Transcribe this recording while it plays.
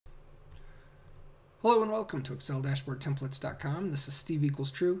Hello and welcome to ExcelDashboardTemplates.com. This is Steve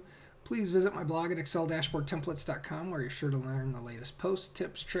Equals True. Please visit my blog at ExcelDashboardTemplates.com where you're sure to learn the latest posts,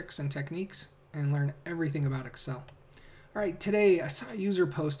 tips, tricks, and techniques and learn everything about Excel. All right, today I saw a user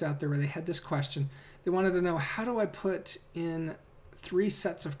post out there where they had this question. They wanted to know, how do I put in 3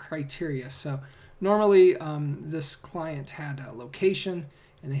 sets of criteria? So normally this client had a location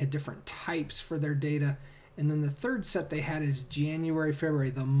and they had different types for their data. And then the third set they had is January, February,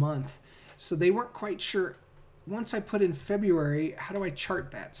 the month. So they weren't quite sure, once I put in February, how do I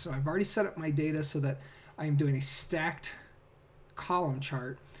chart that? So I've already set up my data so that I'm doing a stacked column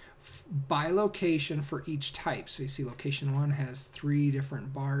chart by location for each type. So you see location 1 has 3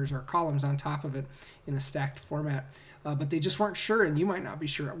 different bars or columns on top of it in a stacked format. But they just weren't sure, and you might not be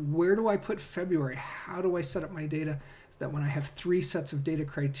sure. Where do I put February? How do I set up my data so that when I have 3 sets of data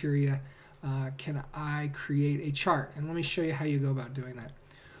criteria, can I create a chart? And let me show you how you go about doing that.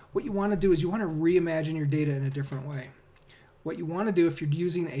 What you want to do is you want to reimagine your data in a different way. What you want to do if you're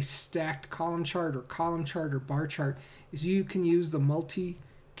using a stacked column chart or bar chart is you can use the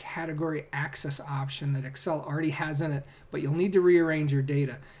multi-category axis option that Excel already has in it, but you'll need to rearrange your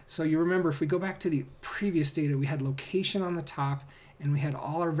data. So you remember, if we go back to the previous data, we had location on the top and we had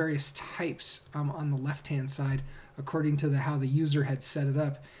all our various types on the left-hand side according to how the user had set it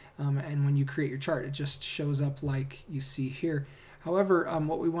up. And when you create your chart, it just shows up like you see here. However,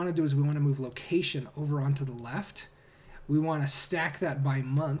 what we want to do is we want to move location over onto the left. We want to stack that by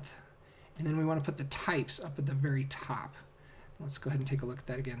month, and then we want to put the types up at the very top. Let's go ahead and take a look at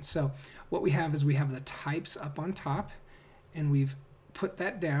that again. So what we have is we have the types up on top, and we've put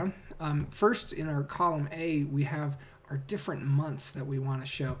that down. First, in our column A, we have our different months that we want to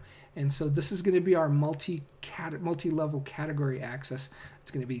show. And so this is going to be our multi-level category axis.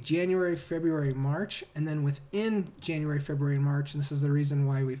 It's going to be January, February, March, and then within January, February, and March, and this is the reason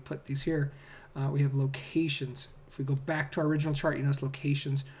why we've put these here, we have locations. If we go back to our original chart, you notice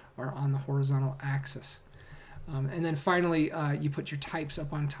locations are on the horizontal axis. And then finally, you put your types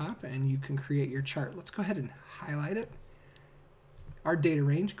up on top, and you can create your chart. Let's go ahead and highlight it. Our data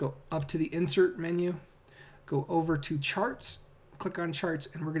range, go up to the Insert menu, go over to Charts, click on Charts,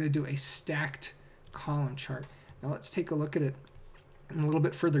 and we're going to do a stacked column chart. Now let's take a look at it in a little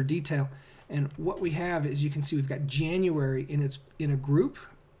bit further detail. And what we have is, you can see we've got January in a group,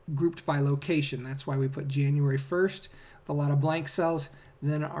 grouped by location. That's why we put January 1st with a lot of blank cells,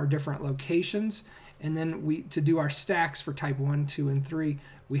 then our different locations. And then to do our stacks for type 1, 2, and 3,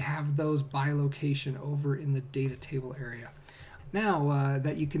 we have those by location over in the data table area. Now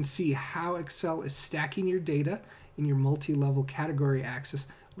that you can see how Excel is stacking your data in your multi-level category axis,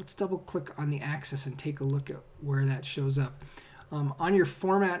 let's double click on the axis and take a look at where that shows up. On your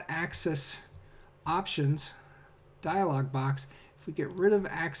Format Axis Options dialog box, if we get rid of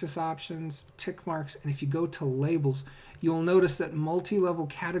axis options, tick marks, and if you go to labels, you'll notice that multi-level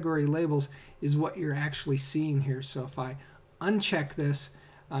category labels is what you're actually seeing here. So if I uncheck this,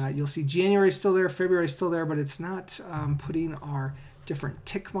 you'll see January is still there, February is still there, but it's not putting our different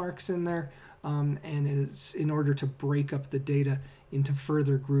tick marks in there, and it's in order to break up the data into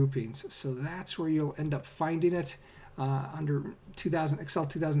further groupings. So that's where you'll end up finding it under Excel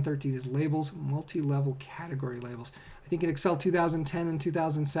 2013 is labels, multi-level category labels. I think in Excel 2010 and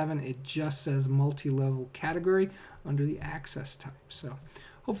 2007 it just says multi-level category under the access type. So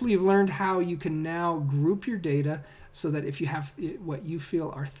hopefully you've learned how you can now group your data so that if you have what you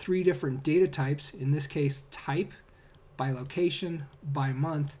feel are 3 different data types, in this case type, by location, by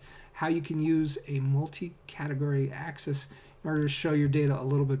month, how you can use a multi-category axis in order to show your data a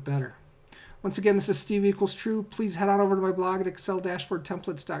little bit better. Once again, this is Steve Equals True. Please head on over to my blog at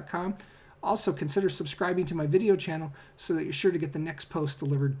ExcelDashboardTemplates.com. Also, consider subscribing to my video channel so that you're sure to get the next post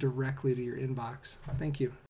delivered directly to your inbox. Thank you.